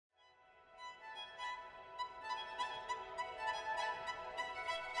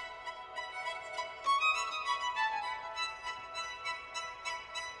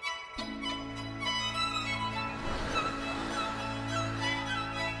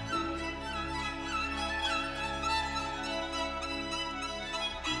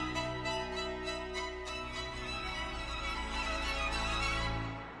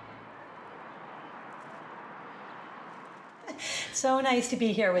So nice to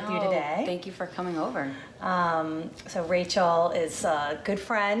be here with you today. Thank you for coming over. So Rachel is a good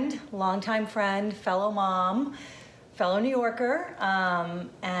friend, longtime friend, fellow mom, fellow New Yorker,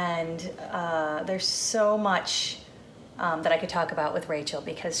 and there's so much that I could talk about with Rachel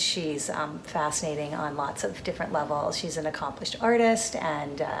because she's fascinating on lots of different levels. She's an accomplished artist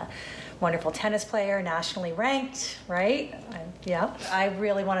and wonderful tennis player, nationally ranked, right? Yeah. I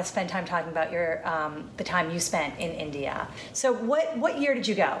really want to spend time talking about your the time you spent in India. So what year did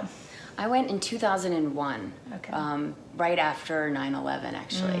you go? I went in 2001, Okay. right after 9/11,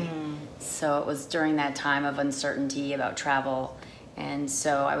 actually. So it was during that time of uncertainty about travel, and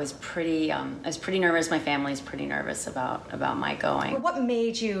so I was pretty nervous. My family's pretty nervous about my going. What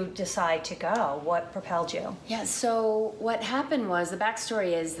made you decide to go? What propelled you? Yeah, so what happened was, the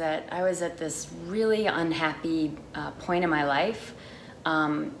backstory is that I was at this really unhappy point in my life.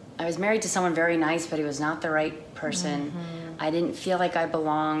 I was married to someone very nice, but he was not the right person. I didn't feel like I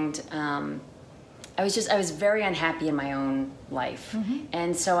belonged. I was very unhappy in my own life.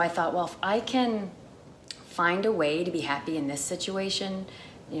 And so I thought, well, if I can find a way to be happy in this situation,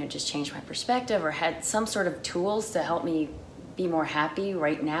 just change my perspective or had some sort of tools to help me be more happy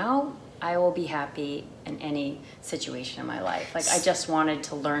right now, I will be happy in any situation in my life. Like, I just wanted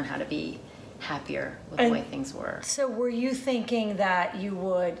to learn how to be happier with the way things were. So were you thinking that you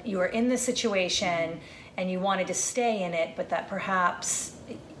were in this situation and you wanted to stay in it, but that perhaps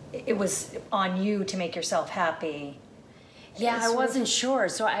it was on you to make yourself happy? Yeah, I wasn't sure.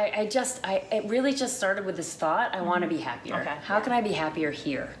 So it really just started with this thought, I want to be happier. Okay. How can I be happier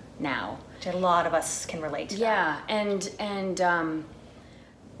here, now? A lot of us can relate to that. Yeah, and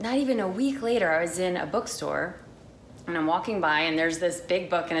not even a week later, I was in a bookstore, and I'm walking by, and there's this big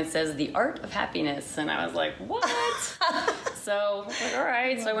book, and it says The Art of Happiness, and I was like, what? So I was like, all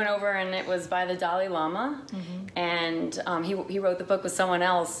right. So I went over, and it was by the Dalai Lama, and he wrote the book with someone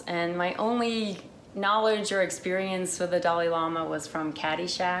else, and my only knowledge or experience with the Dalai Lama was from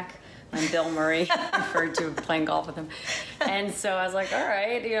Caddyshack, when Bill Murray referred to playing golf with him. And so I was like, all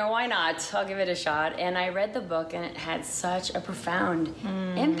right, why not? I'll give it a shot. And I read the book, and it had such a profound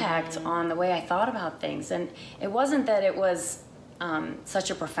impact on the way I thought about things. And it wasn't that it was such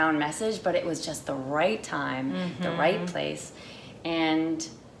a profound message, but it was just the right time, the right place. And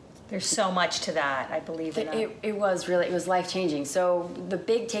there's so much to that, I believe in that. It was life-changing. So the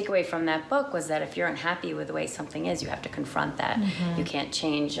big takeaway from that book was that if you're unhappy with the way something is, you have to confront that. You can't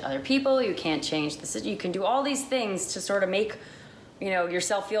change other people, you can't change the situation. You can do all these things to sort of make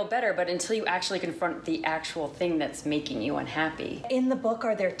yourself feel better, but until you actually confront the actual thing that's making you unhappy. In the book,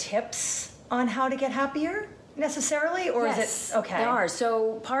 are there tips on how to get happier? Necessarily, or yes, is it okay? There are.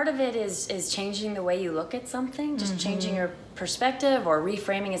 So part of it is changing the way you look at something, just changing your perspective or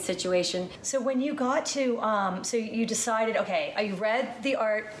reframing a situation. So when you got to, so you decided, okay, you read The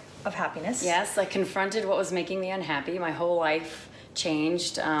Art of Happiness. Yes, I confronted what was making me unhappy. My whole life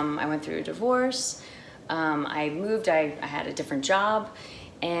changed. I went through a divorce. I moved. I had a different job.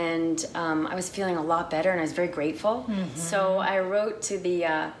 And I was feeling a lot better, and I was very grateful. So I wrote to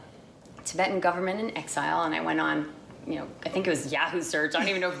the Tibetan government in exile, and I went on, I think it was Yahoo search. I don't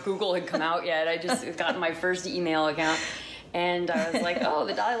even know if Google had come out yet. I just got my first email account, and I was like, oh,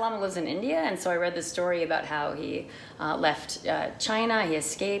 the Dalai Lama lives in India. And so I read the story about how he left China, he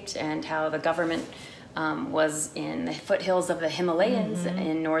escaped, and how the government was in the foothills of the Himalayas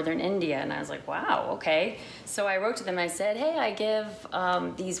in northern India. And I was like, wow, okay. So I wrote to them, I said, hey, I give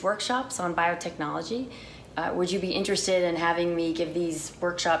these workshops on biotechnology. Would you be interested in having me give these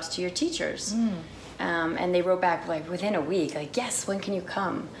workshops to your teachers? And they wrote back like within a week, like, yes, when can you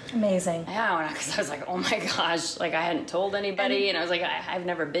come? Amazing. Yeah, because I was like, oh my gosh, like I hadn't told anybody, and I was like, I've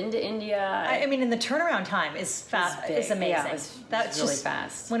never been to India. I mean, and the turnaround time is amazing. Yeah, it was really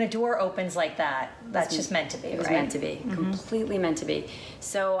fast. When a door opens like that, that's just meant to be. It was meant to be, completely meant to be.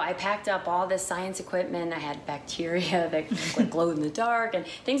 So I packed up all this science equipment. I had bacteria that glowed in the dark, and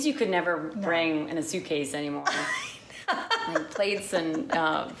things you could never bring in a suitcase anymore. Like plates and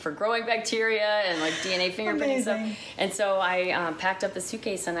for growing bacteria and like DNA fingerprinting stuff. And so I packed up the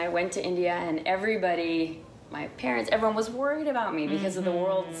suitcase and I went to India, and everybody, my parents, everyone was worried about me because of the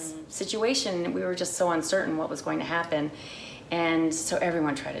world's situation. We were just so uncertain what was going to happen. And so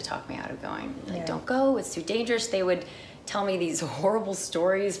everyone tried to talk me out of going. Like, don't go, it's too dangerous. They would tell me these horrible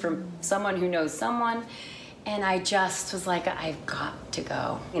stories from someone who knows someone. And I just was like, I've got to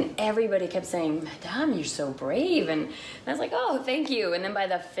go. And everybody kept saying, Madame, you're so brave. And I was like, oh, thank you. And then by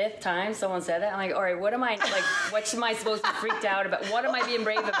the 5th time someone said that, I'm like, all right, what am I, like, what am I supposed to be freaked out about? What am I being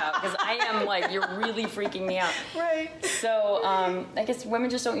brave about? Because I am, like, you're really freaking me out. Right. So I guess women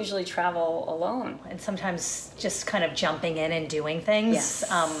just don't usually travel alone. And sometimes just kind of jumping in and doing things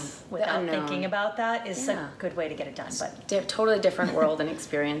without thinking about that is a good way to get it done. But totally different world and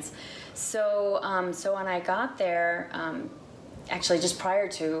experience. So so when I got there, actually just prior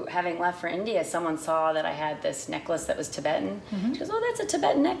to having left for India, someone saw that I had this necklace that was Tibetan. She goes, oh, that's a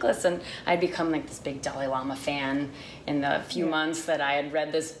Tibetan necklace. And I'd become like this big Dalai Lama fan in the few months that I had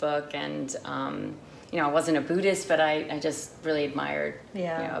read this book. And you know, I wasn't a Buddhist, but I just really admired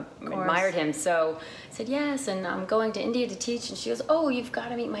admired him. So I said yes, and I'm going to India to teach. And she goes, oh, you've got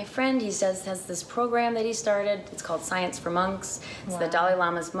to meet my friend. He has this program that he started. It's called Science for Monks. It's the Dalai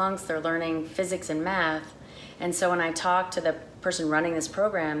Lama's monks. They're learning physics and math. And so when I talked to the person running this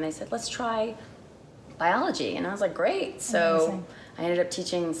program, they said, let's try biology. And I was like, great. So amazing. I ended up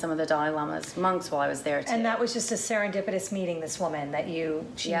teaching some of the Dalai Lama's monks while I was there too. And that was just a serendipitous meeting, this woman, that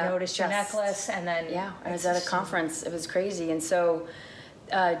she noticed your necklace, and then... Yeah, I was at a conference. It was crazy. And so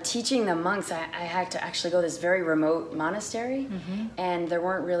teaching the monks, I had to actually go to this very remote monastery, and there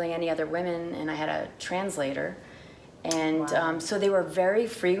weren't really any other women, and I had a translator. And so they were very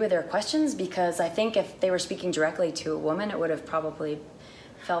free with their questions, because I think if they were speaking directly to a woman, it would have probably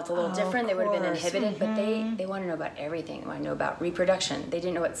felt a little different. They would have been inhibited, but they want to know about everything. They want to know about reproduction. They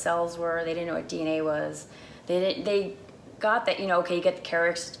didn't know what cells were. They didn't know what DNA was. They got that, you know, okay, you get the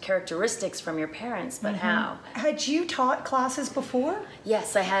characteristics from your parents, but how? Had you taught classes before?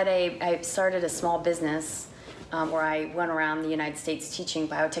 Yes, I started a small business where I went around the United States teaching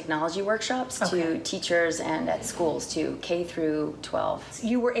biotechnology workshops to teachers and at schools, to K through 12.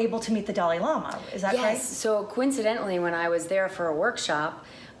 You were able to meet the Dalai Lama, is that right? Yes, so coincidentally, when I was there for a workshop,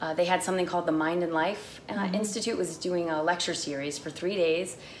 they had something called the Mind and Life Institute was doing a lecture series for 3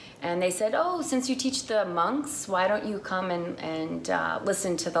 days. And they said, oh, since you teach the monks, why don't you come and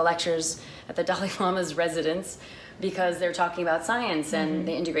listen to the lectures at the Dalai Lama's residence? Because they're talking about science and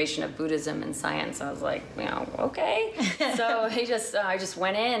the integration of Buddhism and science. I was like, you know, okay. So I just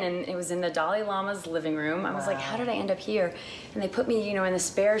went in, and it was in the Dalai Lama's living room. I was like, how did I end up here? And they put me, you know, in the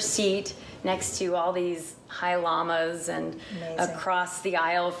spare seat next to all these high lamas, and across the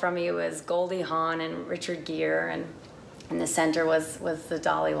aisle from me was Goldie Hawn and Richard Gere, and in the center was the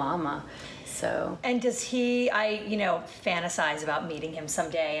Dalai Lama. So. And does I fantasize about meeting him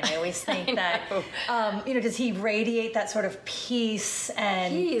someday, and I always think that, does he radiate that sort of peace?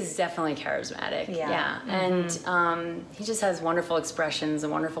 And he is definitely charismatic. Yeah. And he just has wonderful expressions, a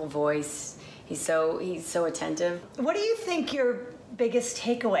wonderful voice. He's so attentive. What do you think your biggest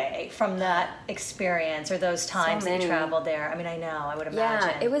takeaway from that experience, or those times that you traveled there? I mean, I would imagine.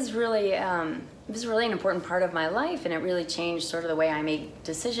 Yeah, it was really an important part of my life, and it really changed sort of the way I make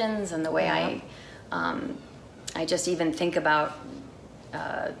decisions and the way I just even think about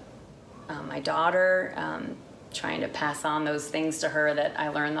my daughter, trying to pass on those things to her that I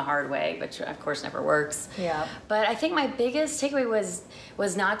learned the hard way, which of course never works. Yeah. But I think my biggest takeaway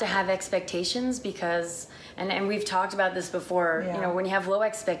was not to have expectations, because and we've talked about this before, you know, when you have low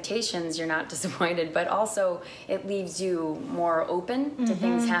expectations, you're not disappointed, but also it leaves you more open to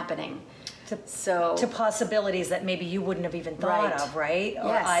things happening. To possibilities that maybe you wouldn't have even thought of, right?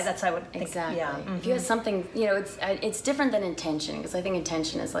 Yes. I would think. Exactly. Yeah. If you have something, you know, it's different than intention, because I think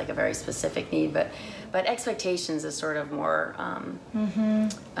intention is like a very specific need, but expectations is sort of more, I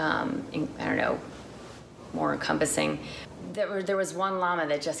don't know, more encompassing. There was one Lama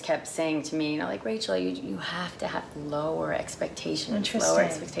that just kept saying to me, you know, like, Rachel, you have to have lower expectations. Lower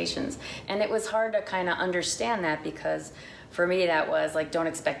expectations. And it was hard to kind of understand that, because for me, that was like, don't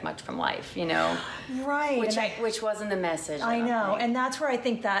expect much from life, you know? Right. Which wasn't the message. I know. And that's where I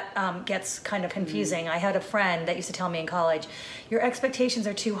think that gets kind of confusing. I had a friend that used to tell me in college, your expectations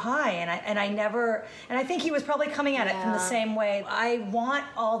are too high. And I think he was probably coming at it from the same way. I want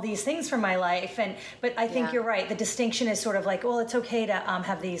all these things for my life. But I think you're right. The distinction is sort of like, well, it's okay to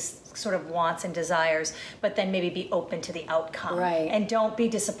have these sort of wants and desires, but then maybe be open to the outcome. Right. And don't be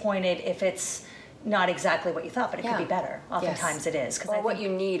disappointed if it's not exactly what you thought, but it could be better. Oftentimes it is. Or what you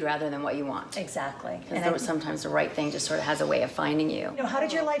need rather than what you want. Exactly. Because sometimes the right thing just sort of has a way of finding you. You know, how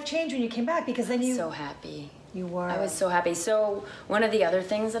did your life change when you came back? Because then so happy. You were. I was so happy. So one of the other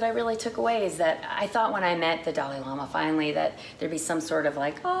things that I really took away is that I thought when I met the Dalai Lama finally that there'd be some sort of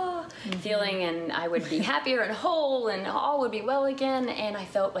like, feeling, and I would be happier and whole, and all would be well again. And I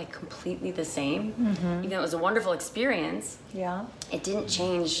felt like completely the same. Even though it was a wonderful experience. Yeah. It didn't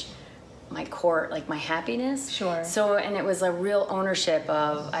change my core, like my happiness. Sure. So, and it was a real ownership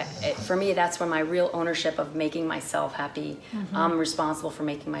of, for me, that's when my real ownership of making myself happy, I'm responsible for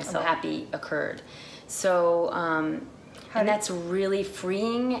making myself happy occurred. So, and that's really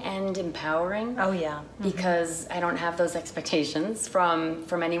freeing and empowering. Oh yeah. Because I don't have those expectations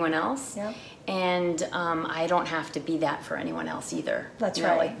from anyone else. Yep. And I don't have to be that for anyone else either. That's you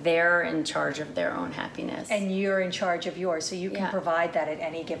know, right. Like they're in charge of their own happiness. And you're in charge of yours, so you can Yeah. provide that at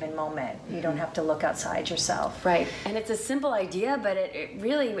any given moment. You don't have to look outside yourself. Right. And it's a simple idea, but it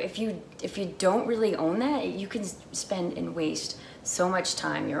really, if you don't really own that, you can spend and waste so much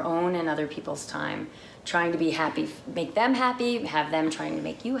time, your own and other people's time, trying to be happy, make them happy, have them trying to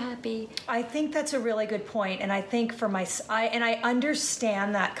make you happy. I think that's a really good point, and I think for I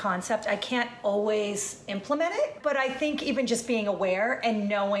understand that concept. I can't always implement it, but I think even just being aware and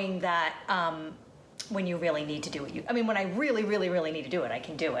knowing that when you really need to do it, when I really, really, really need to do it, I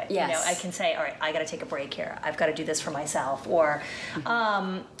can do it. Yes. You know, I can say, all right, I got to take a break here. I've got to do this for myself, or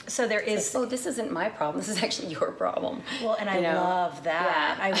so there is. Like, oh, this isn't my problem. This is actually your problem. Well, and I love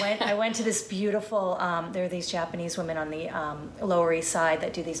that. Yeah. I went to this beautiful. There are these Japanese women on the Lower East Side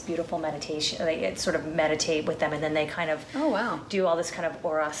that do these beautiful meditation. They sort of meditate with them, and then they kind of do all this kind of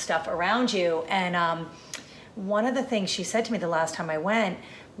aura stuff around you. And one of the things she said to me the last time I went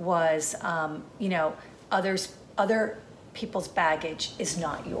was, other people's baggage is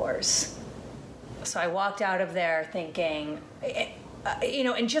not yours. So I walked out of there thinking,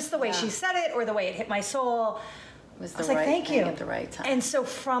 and just the way she said it, or the way it hit my soul, It was I was the like, right thank thing you. at the right time. And so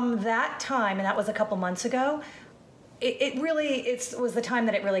from that time, and that was a couple months ago, it was the time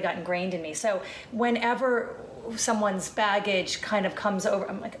that it really got ingrained in me. So whenever someone's baggage kind of comes over,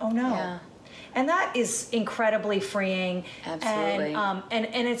 I'm like, oh no. Yeah. And that is incredibly freeing. Absolutely.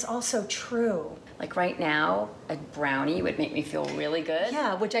 And it's also true. Like right now, a brownie would make me feel really good.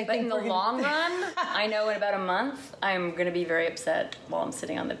 Yeah, which I But think in the long run, I know in about a month, I'm going to be very upset while I'm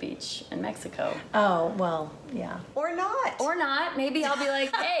sitting on the beach in Mexico. Oh, well, yeah. Or not. Or not. Maybe I'll be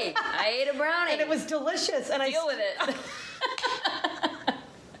like, hey, I ate a brownie. And it was delicious. And Deal with it.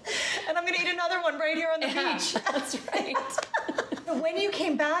 And I'm going to eat another one right here on the beach. That's right. When you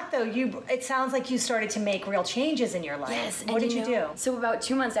came back, though, it sounds like you started to make real changes in your life. Yes. What did you do? So about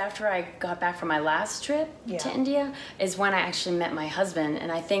 2 months after I got back from my last trip to India is when I actually met my husband. And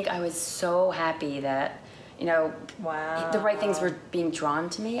I think I was so happy that, wow. the right things were being drawn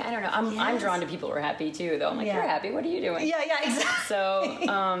to me. I don't know. I'm drawn to people who are happy too, though. I'm like, you're happy. What are you doing? Yeah, exactly.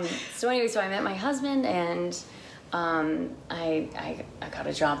 So anyway, so I met my husband, and I got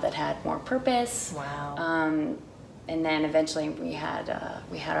a job that had more purpose. Wow. And then eventually we had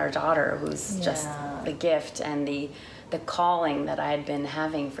our daughter, who's just the gift and the calling that I had been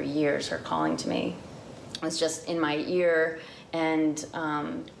having for years. Her calling to me was just in my ear, and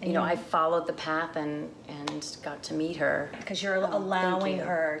I followed the path and got to meet her. Because you're allowing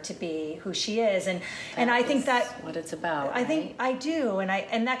her to be who she is, and I think that's what it's about. I think I do,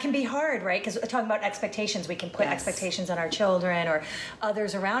 and that can be hard, right? Because talking about expectations, we can put expectations on our children or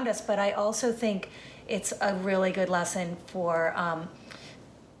others around us, but I also think it's a really good lesson for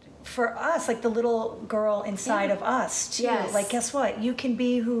us, like the little girl inside of us too. Yes. Like, guess what? You can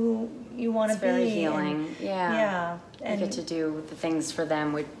be who you want to be. It's very healing. Yeah. And you get to do the things for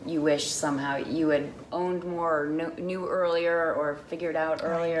them which you wish somehow you had owned more, or knew earlier, or figured out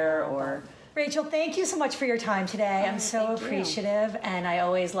earlier, or. Rachel, thank you so much for your time today. I'm so appreciative, and I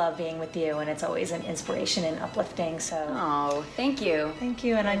always love being with you, and it's always an inspiration and uplifting. So. Oh, thank you. Thank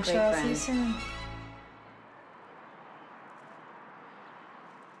you, and I'm sure I'll see you friend. soon.